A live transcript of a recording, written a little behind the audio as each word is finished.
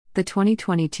The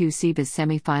 2022 SIBA's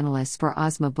semi-finalists for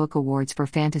Ozma Book Awards for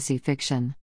Fantasy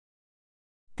Fiction.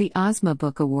 The Ozma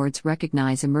Book Awards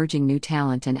recognize emerging new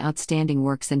talent and outstanding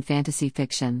works in fantasy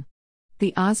fiction.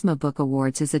 The Ozma Book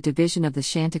Awards is a division of the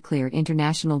Chanticleer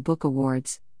International Book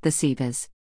Awards, the SIBAs.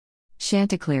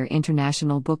 Chanticleer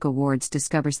International Book Awards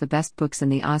discovers the best books in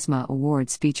the Ozma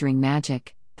Awards featuring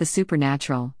magic, the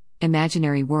supernatural,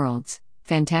 imaginary worlds,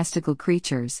 fantastical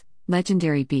creatures,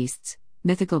 legendary beasts,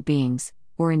 mythical beings,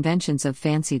 or inventions of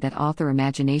fancy that author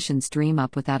imaginations dream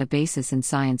up without a basis in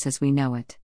science as we know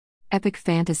it. Epic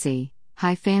fantasy,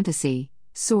 high fantasy,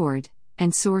 sword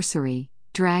and sorcery,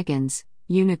 dragons,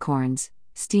 unicorns,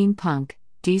 steampunk,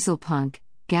 dieselpunk,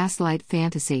 gaslight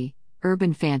fantasy,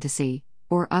 urban fantasy,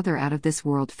 or other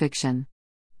out-of-this-world fiction.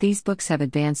 These books have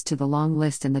advanced to the long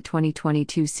list in the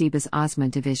 2022 SIBA's Ozma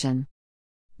division.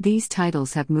 These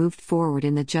titles have moved forward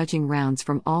in the judging rounds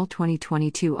from all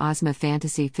 2022 Ozma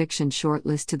Fantasy Fiction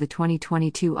shortlist to the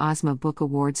 2022 Ozma Book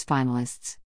Awards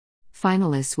finalists.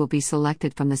 Finalists will be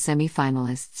selected from the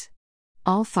semi-finalists.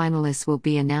 All finalists will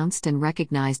be announced and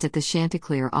recognized at the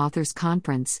Chanticleer Authors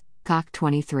Conference, COC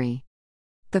 23.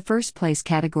 The first place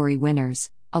category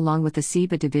winners, along with the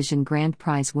SIBA Division Grand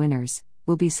Prize winners,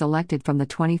 will be selected from the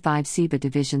 25 SIBA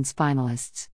Division's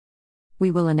finalists. We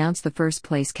will announce the first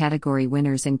place category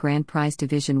winners and Grand Prize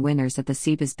Division winners at the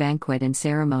SIBA's banquet and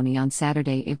ceremony on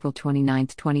Saturday, April 29,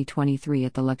 2023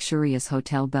 at the luxurious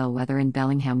Hotel Bellwether in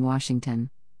Bellingham,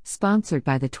 Washington. Sponsored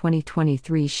by the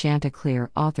 2023 Chanticleer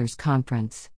Authors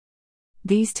Conference.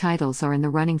 These titles are in the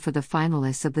running for the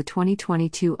finalists of the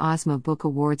 2022 Ozma Book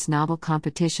Awards Novel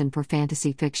Competition for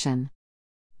Fantasy Fiction.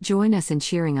 Join us in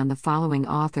cheering on the following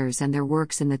authors and their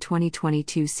works in the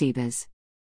 2022 SIBAs.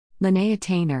 Linnea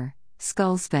Tainer,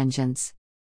 Skull's Vengeance.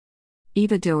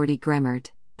 Eva Doherty Gremmert,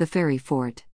 The Fairy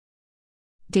Fort.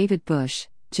 David Bush,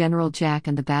 General Jack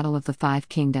and the Battle of the Five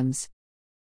Kingdoms.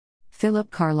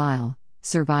 Philip Carlyle,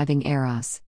 Surviving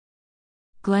Eros.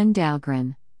 Glenn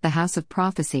Dahlgren, The House of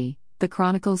Prophecy, The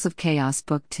Chronicles of Chaos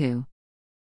Book 2.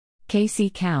 K.C.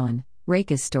 Cowan,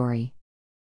 Reika's Story.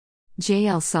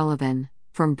 J.L. Sullivan,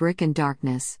 From Brick and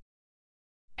Darkness.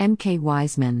 M.K.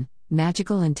 Wiseman,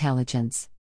 Magical Intelligence.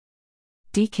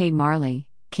 D.K. Marley,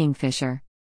 Kingfisher.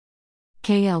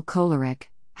 K.L. Kolarek,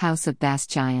 House of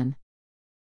Bastian.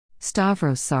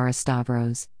 Stavros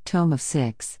Sarastavros, Tome of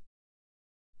Six.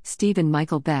 Stephen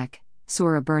Michael Beck,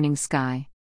 Sora Burning Sky.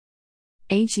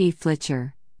 H.E.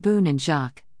 Fletcher, Boone and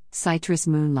Jacques, Citrus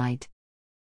Moonlight.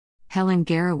 Helen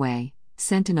Garraway,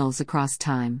 Sentinels Across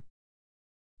Time.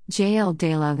 J.L.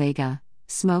 de la Vega,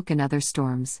 Smoke and Other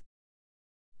Storms.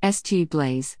 S.G.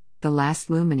 Blaze, The Last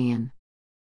Luminian.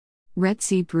 Rhett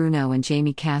C. Bruno and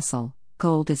Jamie Castle,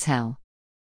 Cold as Hell.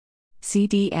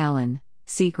 C.D. Allen,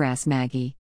 Seagrass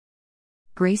Maggie.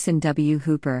 Grayson W.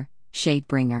 Hooper,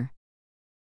 Shadebringer.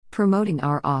 Promoting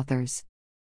our authors.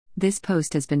 This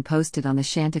post has been posted on the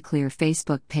Chanticleer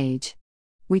Facebook page.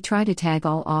 We try to tag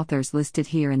all authors listed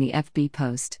here in the FB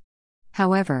post.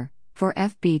 However, for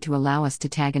FB to allow us to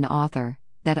tag an author,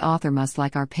 that author must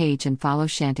like our page and follow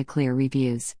Chanticleer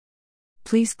Reviews.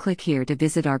 Please click here to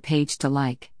visit our page to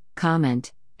like,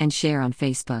 comment, and share on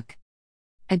Facebook.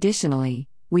 Additionally,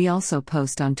 we also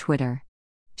post on Twitter.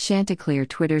 Chanticleer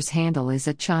Twitter's handle is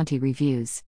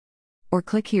 @ChantiReviews. Or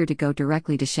click here to go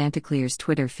directly to Chanticleer's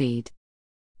Twitter feed.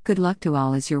 Good luck to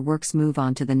all as your works move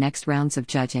on to the next rounds of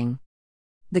judging.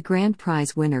 The grand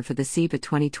prize winner for the SIBA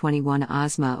 2021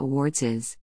 Ozma Awards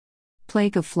is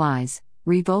Plague of Flies,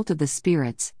 Revolt of the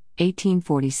Spirits,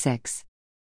 1846.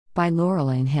 By Laurel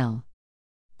Ann Hill.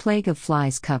 Plague of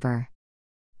Flies cover.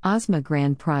 Ozma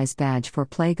Grand Prize Badge for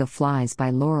Plague of Flies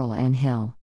by Laurel Ann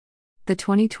Hill. The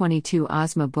 2022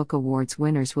 Ozma Book Awards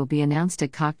winners will be announced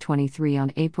at COC 23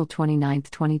 on April 29,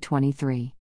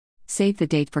 2023. Save the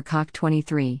date for COC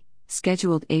 23,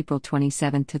 scheduled April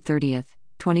 27 to 30,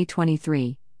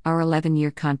 2023, our 11-year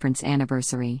conference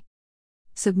anniversary.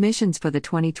 Submissions for the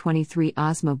 2023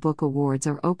 Ozma Book Awards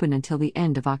are open until the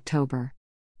end of October.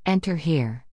 Enter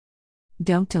here.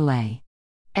 Don't delay.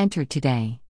 Enter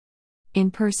today. In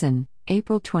person,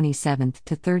 April 27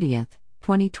 to 30,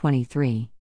 2023.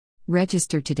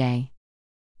 Register today.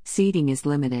 Seating is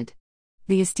limited.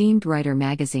 The esteemed Writer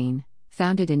magazine,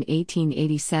 founded in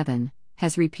 1887,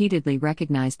 has repeatedly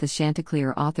recognized the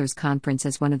Chanticleer Authors Conference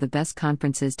as one of the best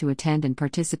conferences to attend and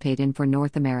participate in for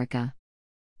North America.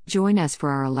 Join us for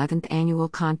our 11th annual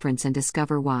conference and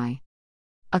discover why.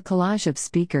 A collage of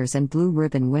speakers and blue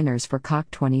ribbon winners for COC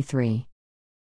 23.